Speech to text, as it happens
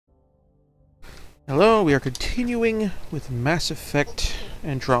Hello, we are continuing with Mass Effect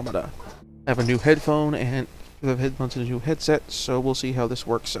Andromeda. I have a new headphone and headphones and a new headset, so we'll see how this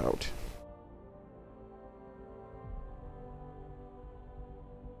works out.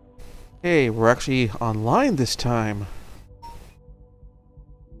 Hey, we're actually online this time.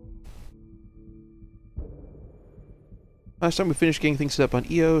 Last time we finished getting things set up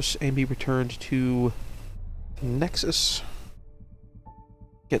on EOS, and we returned to Nexus.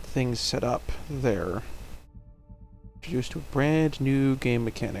 Get things set up there. Introduced to a brand new game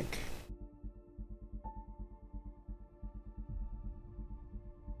mechanic.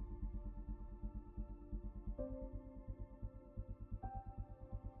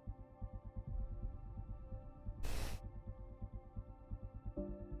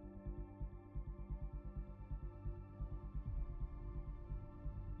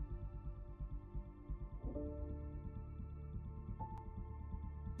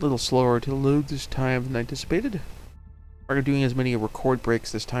 A little slower to load this time than anticipated. We're doing as many record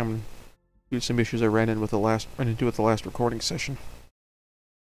breaks this time due to some issues I ran into with the last recording session.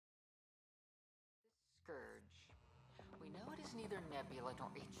 Scourge. We know it is neither nebula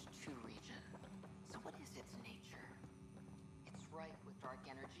nor H2 region. So what is its nature? It's rife with dark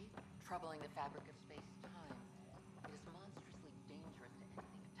energy, troubling the fabric of space-time. It is monstrously dangerous to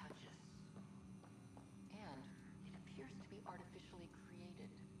anything it touches. And it appears to be artificially created.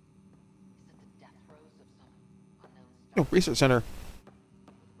 Is it the death throes of some unknown Oh, star? research center. Or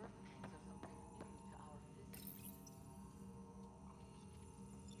the birth pangs of something new to our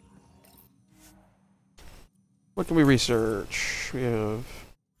physics? What can we research? We have a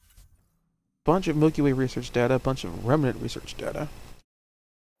bunch of Milky Way research data, a bunch of Remnant research data.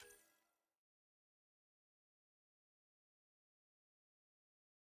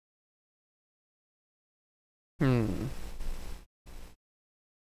 Hmm.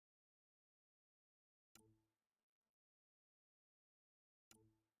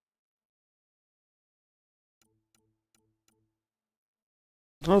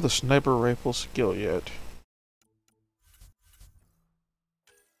 Don't know the sniper rifle skill yet.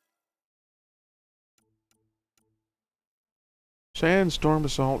 Sandstorm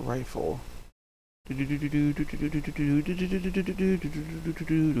assault rifle.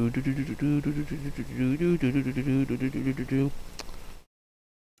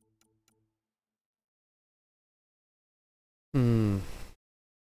 Hmm.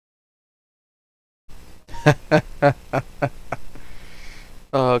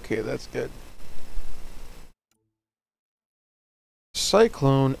 Okay, that's good.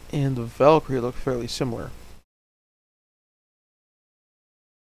 Cyclone and the Valkyrie look fairly similar.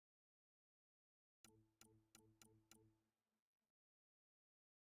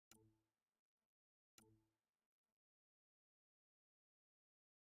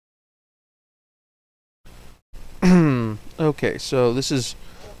 Okay, so this is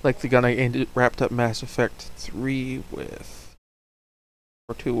like the gun I wrapped up Mass Effect 3 with.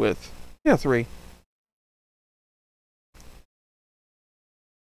 Or 2 with. Yeah, 3.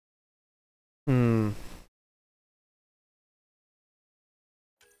 Hmm.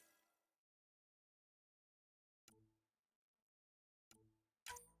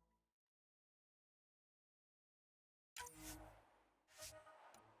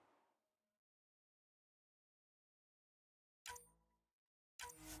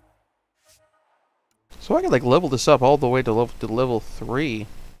 So I can like level this up all the way to level 3.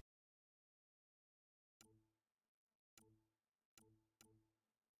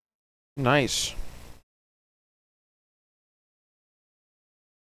 Nice.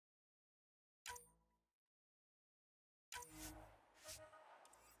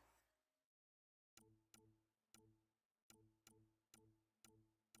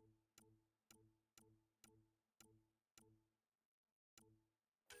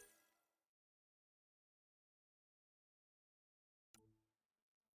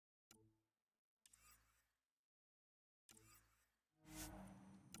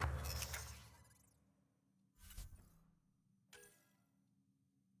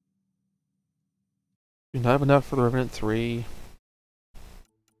 Do not have enough for the Revenant 3,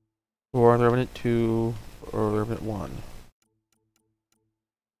 or the Revenant 2, or the Revenant 1.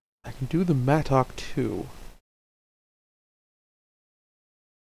 I can do the Mattock 2.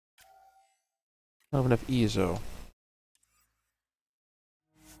 I don't have enough EZO.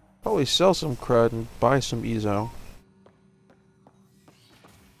 Probably sell some crud and buy some EZO.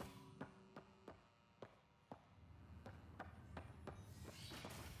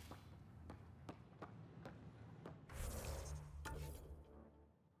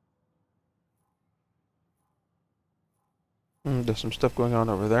 There's some stuff going on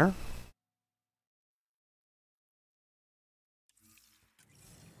over there.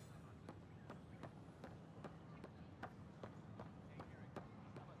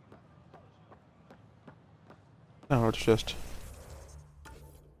 No, it's just...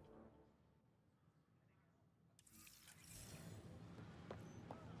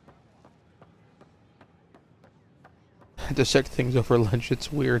 dissect things over lunch,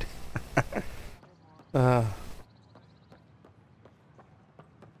 it's weird. Artificial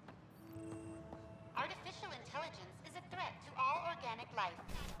intelligence is a threat to all organic life.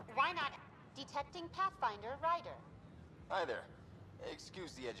 Why not detecting Pathfinder Rider? Hi there.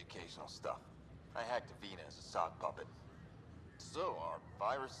 Excuse the educational stuff. I hacked Avena as a sock puppet. So, our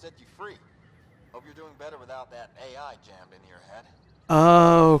virus set you free. Hope you're doing better without that AI jammed into your head.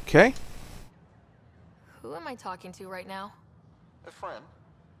 Okay. Who am I talking to right now? A friend.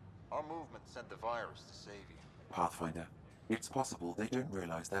 Our movement sent the virus to save you. Pathfinder, it's possible they don't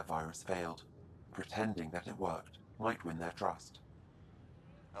realize their virus failed. Pretending that it worked might win their trust.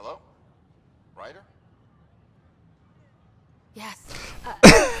 Hello? Ryder? Yes.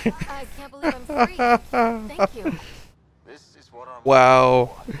 I can't believe I'm free. Thank you. This is what our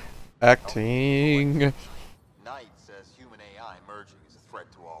Wow. Acting. Knight says human AI merging is a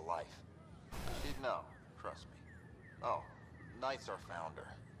threat to all life. She'd know, trust me. Oh, Knight's our founder.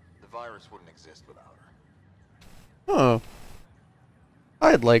 The virus wouldn't exist without her. Huh.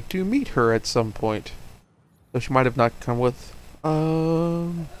 I'd like to meet her at some point. Though she might have not come with...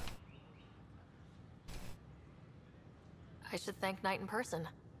 I should thank Knight in person.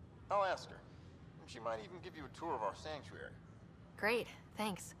 I'll ask her. She might even give you a tour of our sanctuary. Great,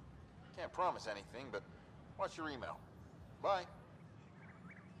 thanks. Can't promise anything, but watch your email. Bye.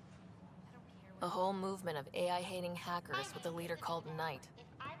 A whole movement of AI-hating hackers with a leader called Knight.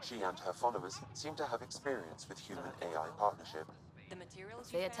 She and her followers seem to have experience with human-AI partnership.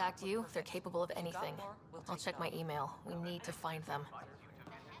 If they attacked you, they're capable of anything. I'll check my email. We need to find them.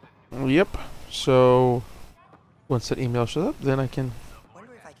 Yep. So, once that email shows up, then I can...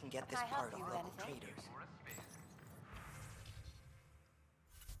 Wonder if I can get this part of local traders.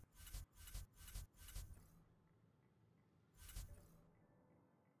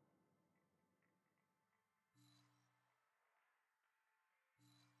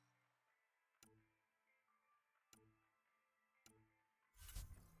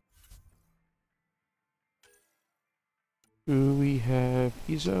 Do we have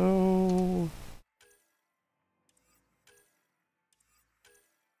Izo?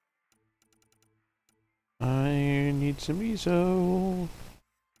 I need some Izo.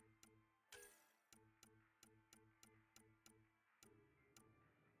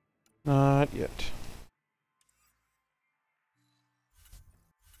 Not yet.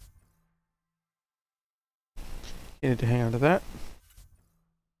 You need to hang on to that.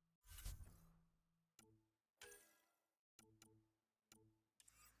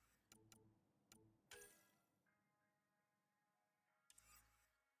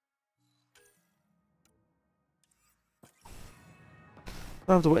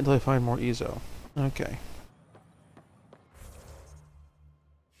 I'll have to wait until I find more Izo. Okay.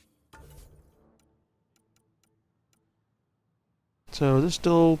 So is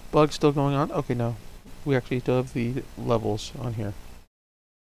this bug still going on? Okay, no. We actually still have the levels on here.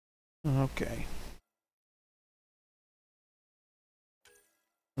 Okay.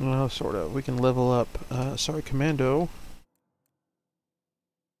 Well, sort of. We can level up, Commando.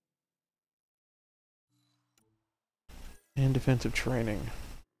 And defensive training.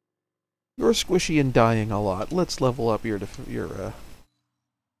 You're squishy and dying a lot. Let's level up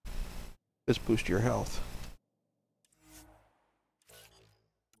let's boost your health.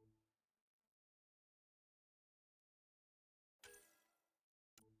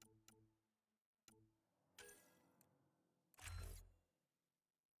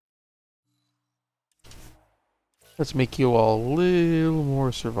 Let's make you all a little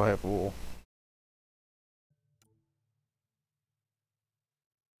more survivable.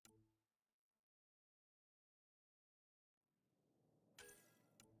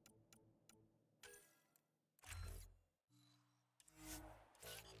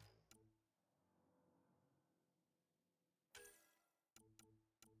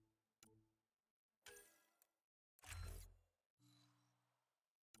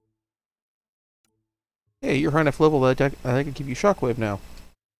 Hey, you're high enough level that I can give you shockwave now.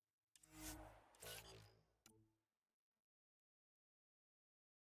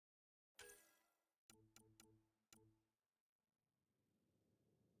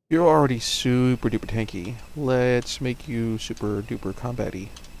 You're already super duper tanky. Let's make you super duper combat-y.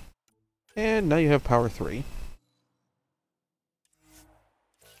 And now you have power 3.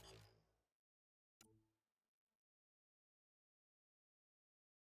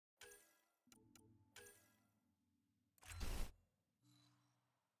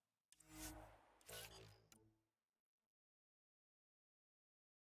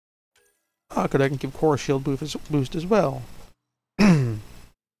 Ah, good, I can give Cora shield boost as well.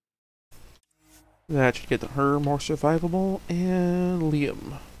 That should get her more survivable, and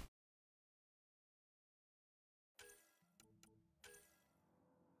Liam.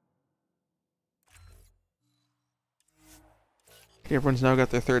 Okay, everyone's now got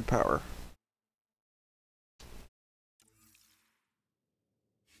their third power.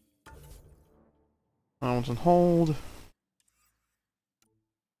 That one's on hold.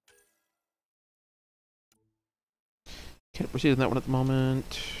 Can't proceed on that one at the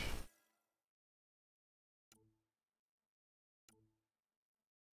moment.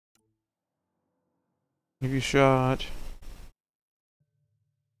 Give you a shot.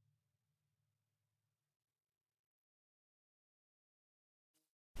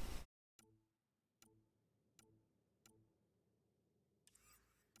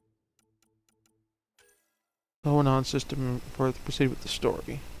 Going on system for proceed with the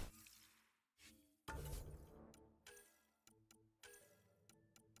story.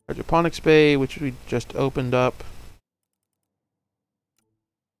 Hydroponics Bay, which we just opened up.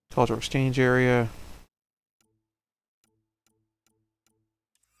 Cultural exchange area.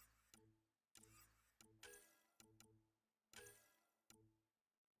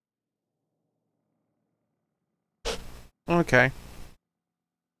 Okay.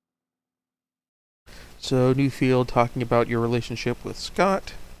 So, new field talking about your relationship with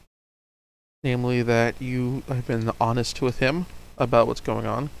Scott. Namely that you have been honest with him about what's going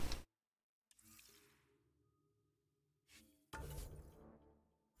on.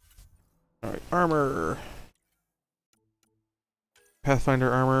 Alright, armor.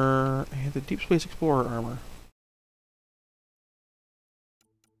 Pathfinder armor, and the Deep Space Explorer armor.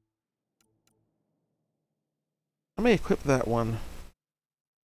 I may equip that one.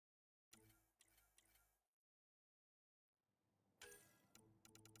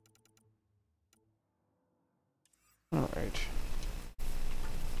 Alright.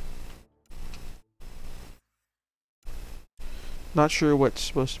 Not sure what's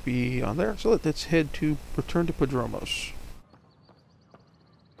supposed to be on there, so let's head to return to Podromos.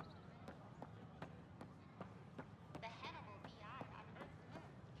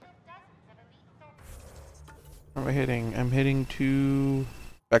 Where am I heading? I'm heading to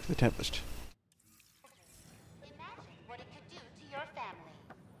back to the Tempest. Imagine what it could do to your family.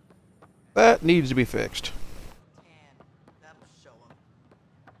 That needs to be fixed. And that'll show him.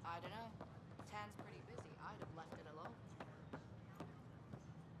 I don't know. Tan's pretty busy. I'd have left it alone.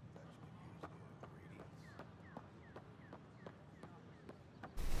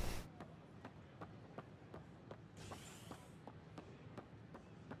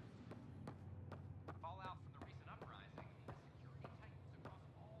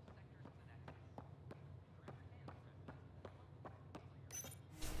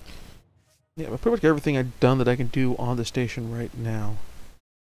 Yeah, but pretty much everything I've done that I can do on the station right now.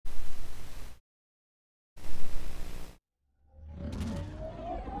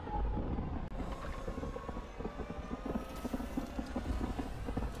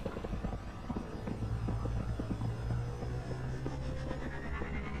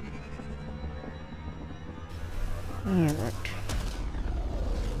 Alright.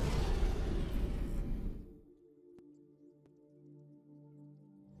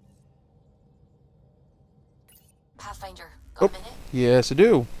 Pathfinder, got a minute? Yes, I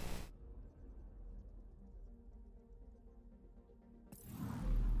do.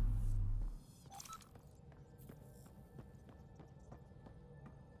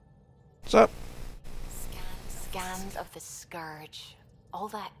 What's up? Scans of the Scourge. All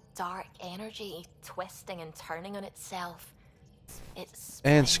that dark energy twisting and turning on itself. It's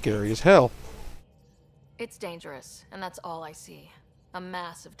And scary as hell. It's dangerous, and that's all I see. A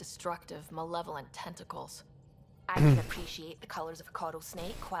mass of destructive, malevolent tentacles. I can appreciate the colors of a coral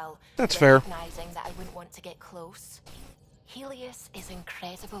snake while That's fair. recognizing that I wouldn't want to get close. Helios is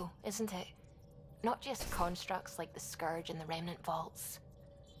incredible, isn't it? Not just constructs like the Scourge and the Remnant Vaults.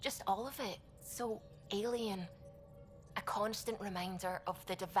 Just all of it. So alien. A constant reminder of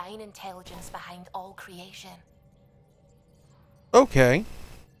the divine intelligence behind all creation. Okay.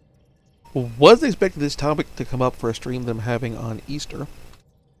 Was expecting this topic to come up for a stream that I'm having on Easter.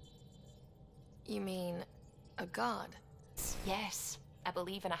 You mean a god? Yes, I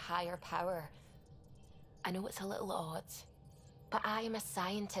believe in a higher power. I know it's a little odd, but I am a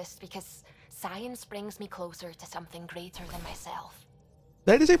scientist because science brings me closer to something greater than myself.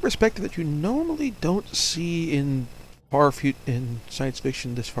 That is a perspective that you normally don't see in in science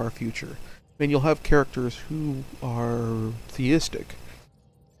fiction this far future. I mean, you'll have characters who are theistic.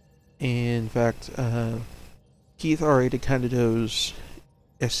 In fact, Keith already kind of knows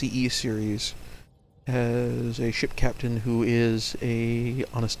SCE series as a ship captain who is a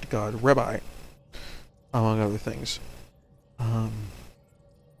honest-to-God rabbi, among other things.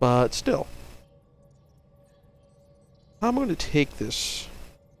 But still, I'm going to take this.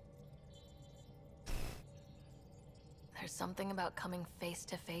 There's something about coming face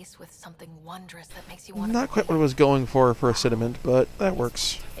to face with something wondrous that makes you want to. Not quite what I was going for a sentiment, but that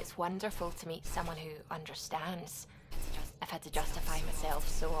works. It's wonderful to meet someone who understands. I've had to justify myself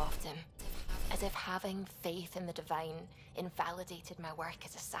so often, as if having faith in the divine invalidated my work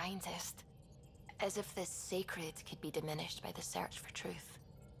as a scientist, as if the sacred could be diminished by the search for truth.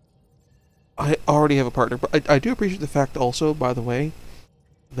 I already have a partner, but I do appreciate the fact also, by the way,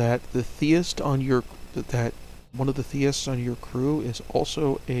 that the theist on your that one of the theists on your crew is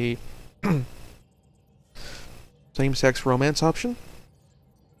also a same-sex romance option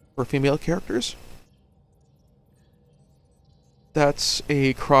for female characters. That's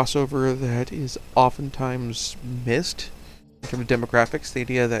a crossover that is oftentimes missed in terms of demographics. The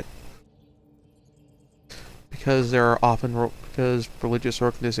idea that because religious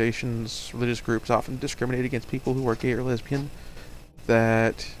organizations, religious groups often discriminate against people who are gay or lesbian,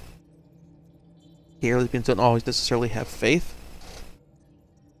 that gay or lesbians don't always necessarily have faith.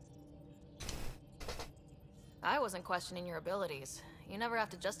 I wasn't questioning your abilities. You never have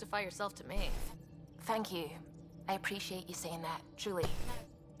to justify yourself to me. Thank you. I appreciate you saying that, truly.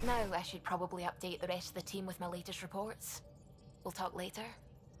 Now I should probably update the rest of the team with my latest reports. We'll talk later.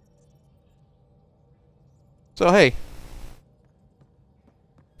 So hey.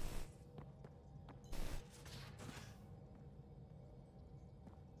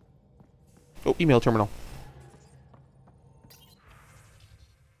 Oh, email terminal.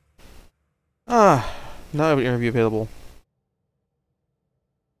 Ah, now I have an interview available.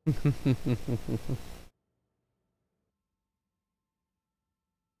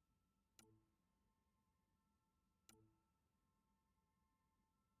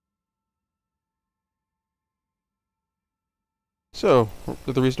 So,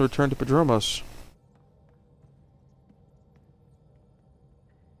 the reason to return to Padromos.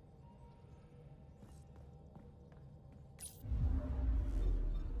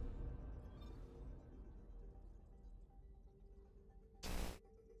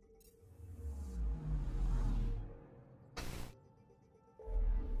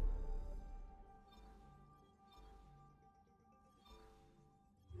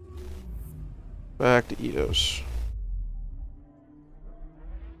 Back to Eos.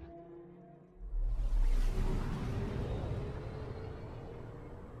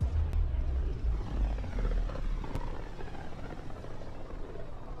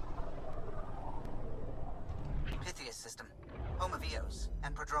 Pythias system, home of Eos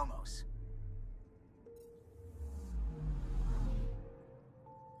and Prodromos.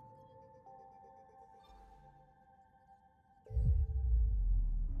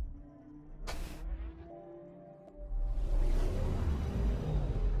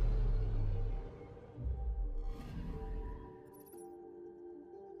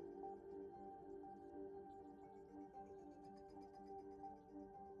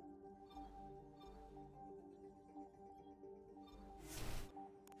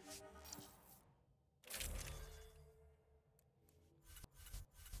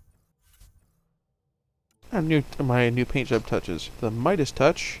 My new paint job touches. The Midas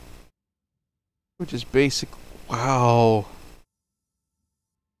touch, which is basic. Wow.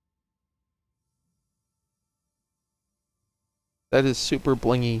 That is super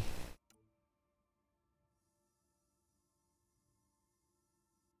blingy.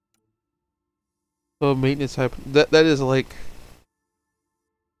 Oh, maintenance type. That is like.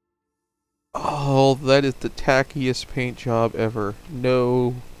 Oh, that is the tackiest paint job ever.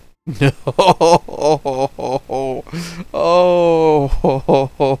 No. No.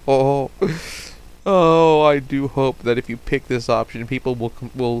 Oh. Oh, I do hope that if you pick this option, people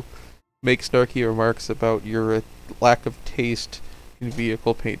will make snarky remarks about your lack of taste in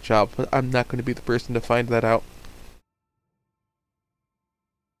vehicle paint job, but I'm not going to be the person to find that out.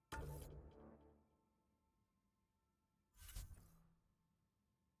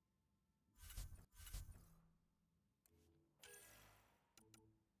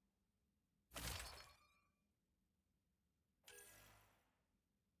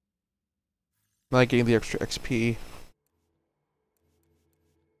 Not getting the extra XP.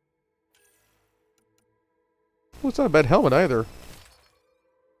 Oh, it's not a bad helmet either.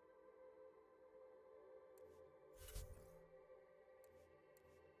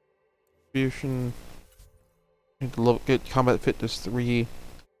 Distribution. Need to get combat fitness 3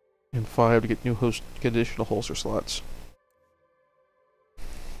 and 5 to get additional holster slots.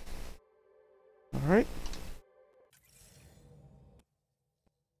 Alright.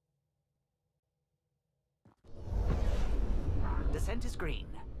 Descent is green.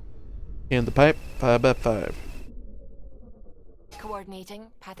 And the pipe, 5x5. Coordinating.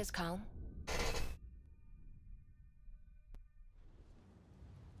 Path is calm.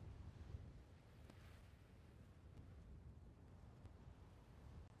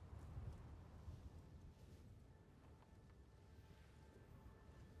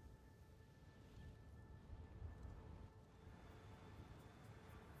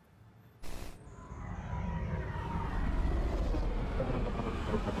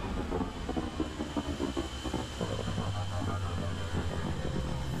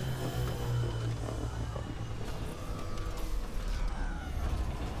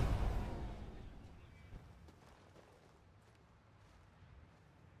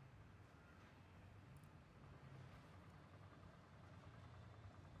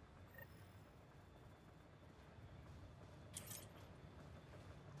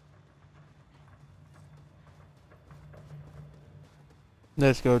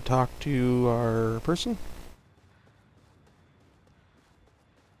 Let's go talk to our person.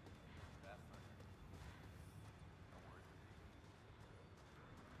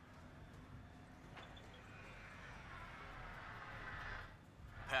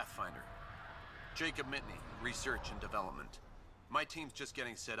 Pathfinder. Jacob Mitney, Research and Development. My team's just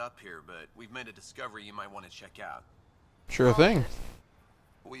getting set up here, but we've made a discovery you might want to check out. Sure thing.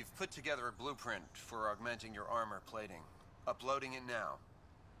 We've put together a blueprint for augmenting your armor plating. Uploading it now.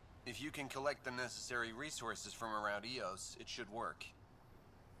 If you can collect the necessary resources from around EOS, it should work.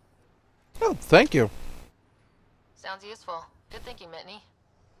 Oh, thank you. Sounds useful. Good thinking, Mitney.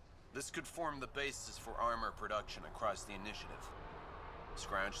 This could form the basis for armor production across the initiative.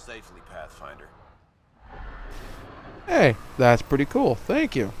 Scrounge safely, Pathfinder. Hey, that's pretty cool.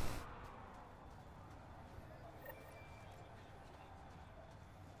 Thank you.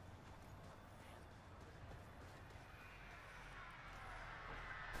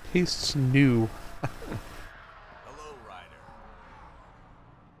 Tastes new. Hello, Ryder.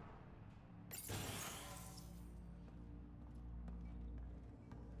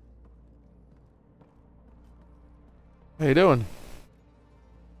 How you doing?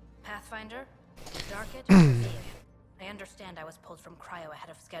 Pathfinder? Darkit? I understand I was pulled from cryo ahead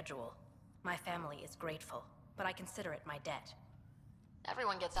of schedule. My family is grateful, but I consider it my debt.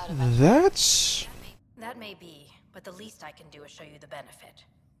 Everyone gets out of That's... That may be, but the least I can do is show you the benefit.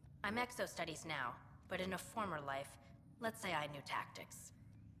 I'm exo-studies now, but in a former life, let's say I knew tactics.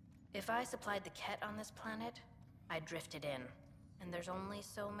 If I supplied the Ket on this planet, I drifted in, and there's only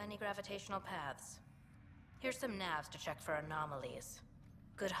so many gravitational paths. Here's some navs to check for anomalies.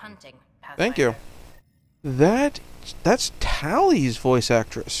 Good hunting, Pathfinder. Thank you. That's Tally's voice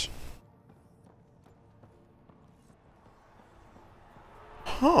actress.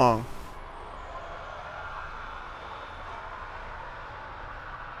 Huh.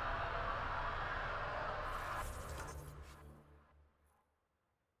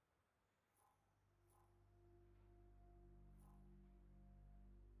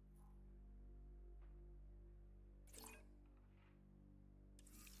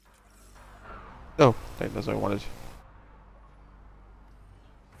 Oh, that's what I wanted.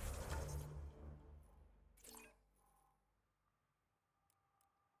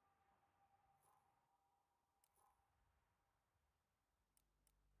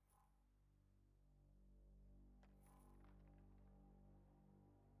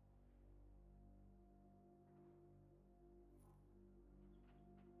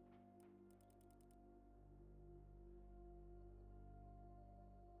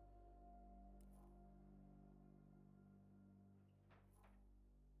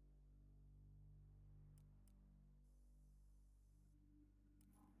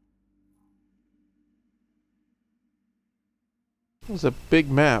 It was a big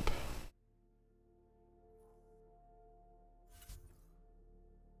map.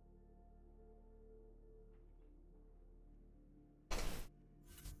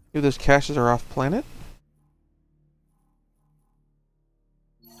 Maybe those caches are off planet?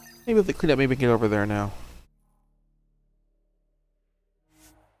 Maybe if they clean up, maybe we can get over there now.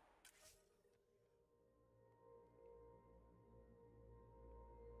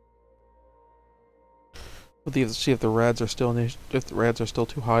 We'll see if the rads are still if the rads are still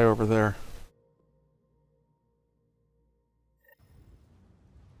too high over there.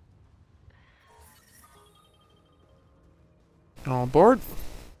 All aboard.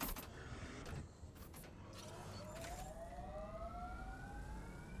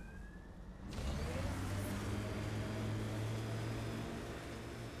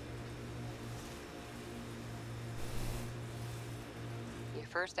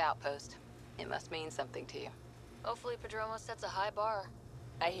 first outpost. It must mean something to you. Hopefully Padromo sets a high bar.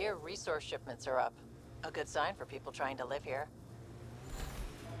 I hear resource shipments are up. A good sign for people trying to live here.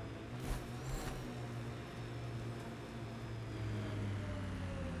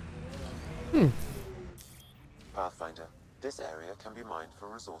 Pathfinder, this area can be mined for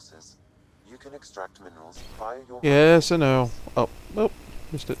resources. You can extract minerals via your... Yes, I know. Oh, nope.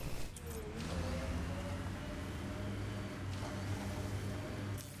 Missed it.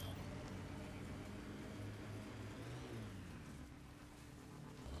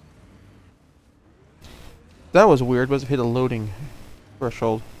 That was weird. Must have hit a loading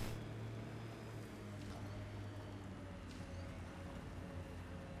threshold.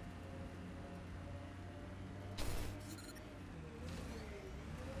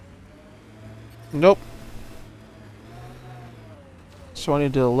 Nope. So I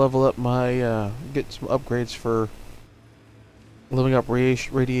need to level up my, get some upgrades for leveling up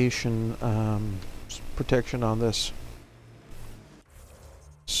radiation protection on this.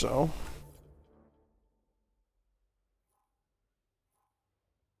 So.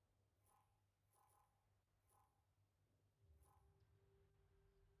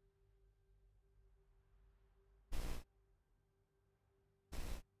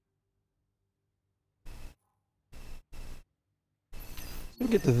 We'll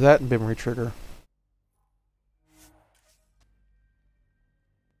get to that memory trigger.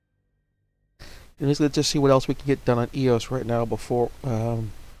 Let's just see what else we can get done on EOS right now before,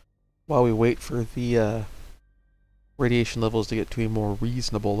 while we wait for the radiation levels to get to a more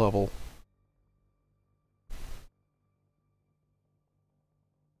reasonable level.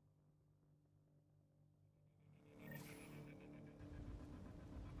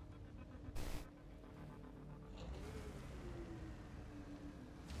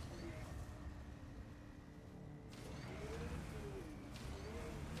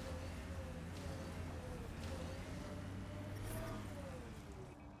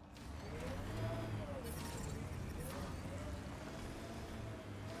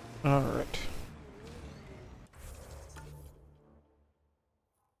 Alright.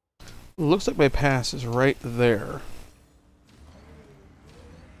 Looks like my pass is right there.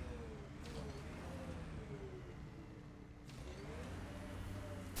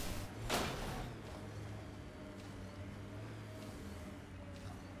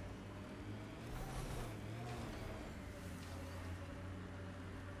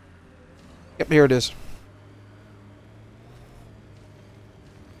 Yep, here it is.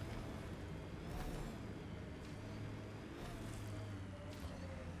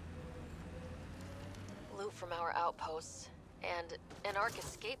 Loot from our outposts. And an Ark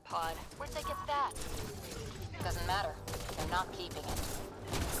escape pod. Where'd they get that? Doesn't matter. They're not keeping it.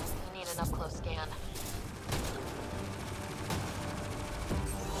 We need an up-close scan.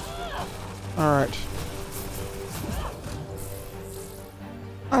 Alright.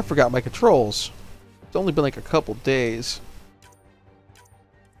 I forgot my controls. It's only been like a couple days.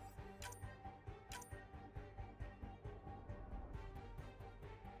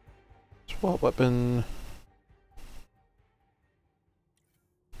 Swap weapon.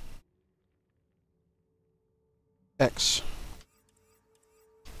 X.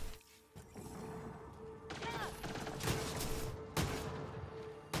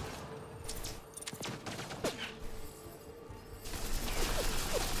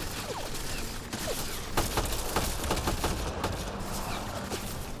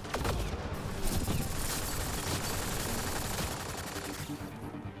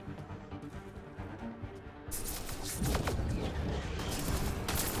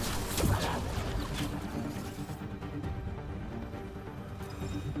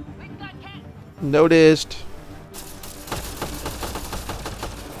 Noticed.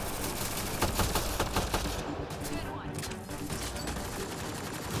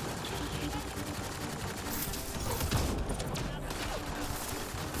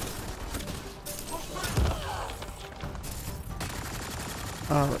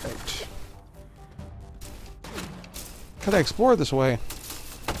 All right. Could I explore this way?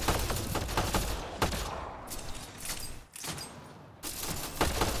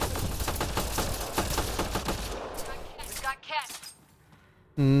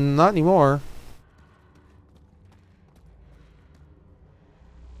 Not anymore.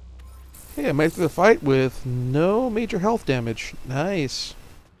 Hey, I made it through the fight with no major health damage. Nice.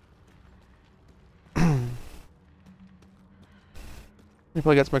 We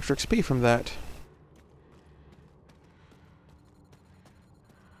probably got some extra XP from that.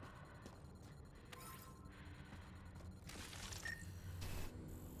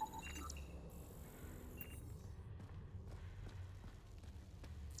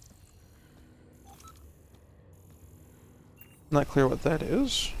 Not clear what that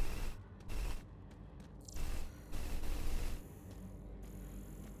is.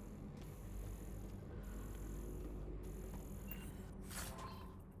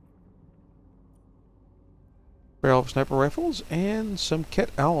 Barrel of sniper rifles and some Ket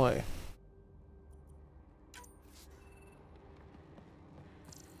alloy.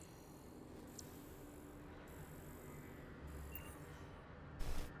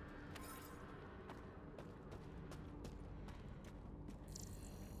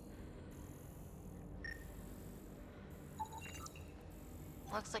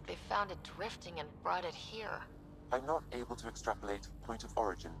 Looks like they found it drifting and brought it here. I'm not able to extrapolate point of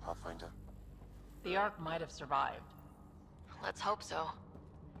origin, Pathfinder. The Ark might have survived. Let's hope so.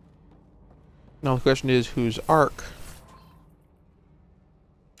 Now the question is, whose Ark?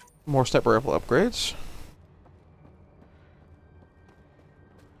 More sniper rifle upgrades.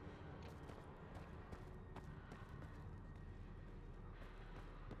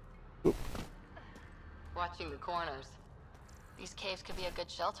 Oop. Watching the corners. These caves could be a good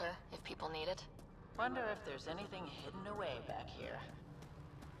shelter if people need it. Wonder if there's anything hidden away back here.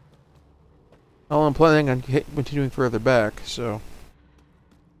 Well, I'm planning on continuing further back, so...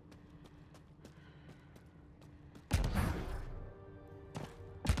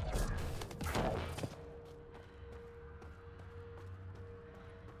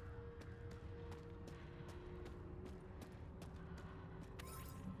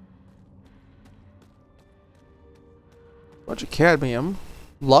 Bunch of cadmium.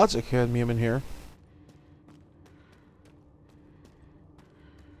 Lots of cadmium in here.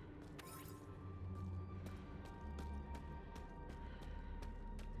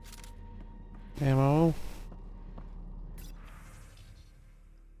 Ammo.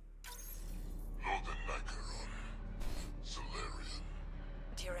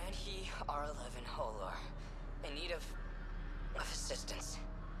 Tyranhi R11 Holor. In need of assistance.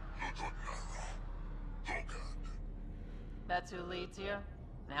 That's who leads here?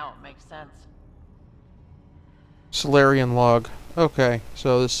 Now it makes sense. Solarian log. Okay,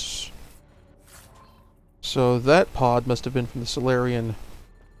 so this... So that pod must have been from the Solarian...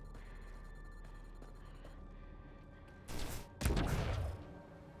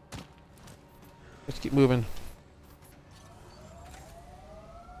 Let's keep moving.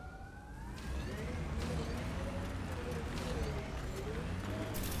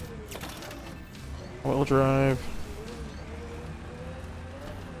 Oil drive.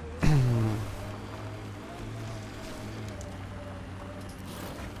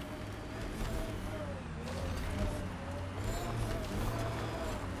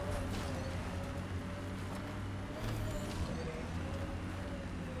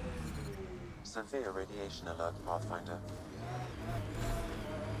 Severe radiation alert, Pathfinder.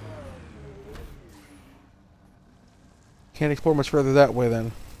 Can't explore much further that way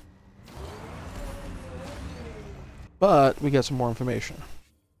then. But we got some more information.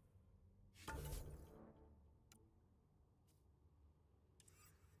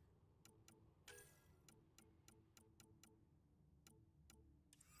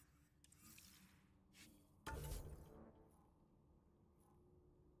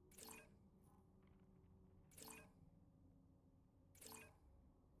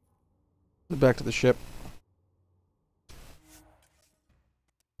 Back to the ship.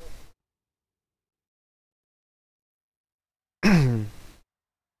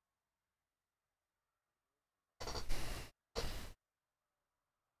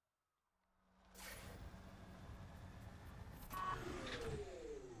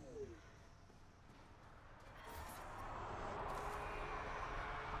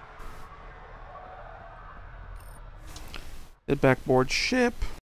 Head back board ship.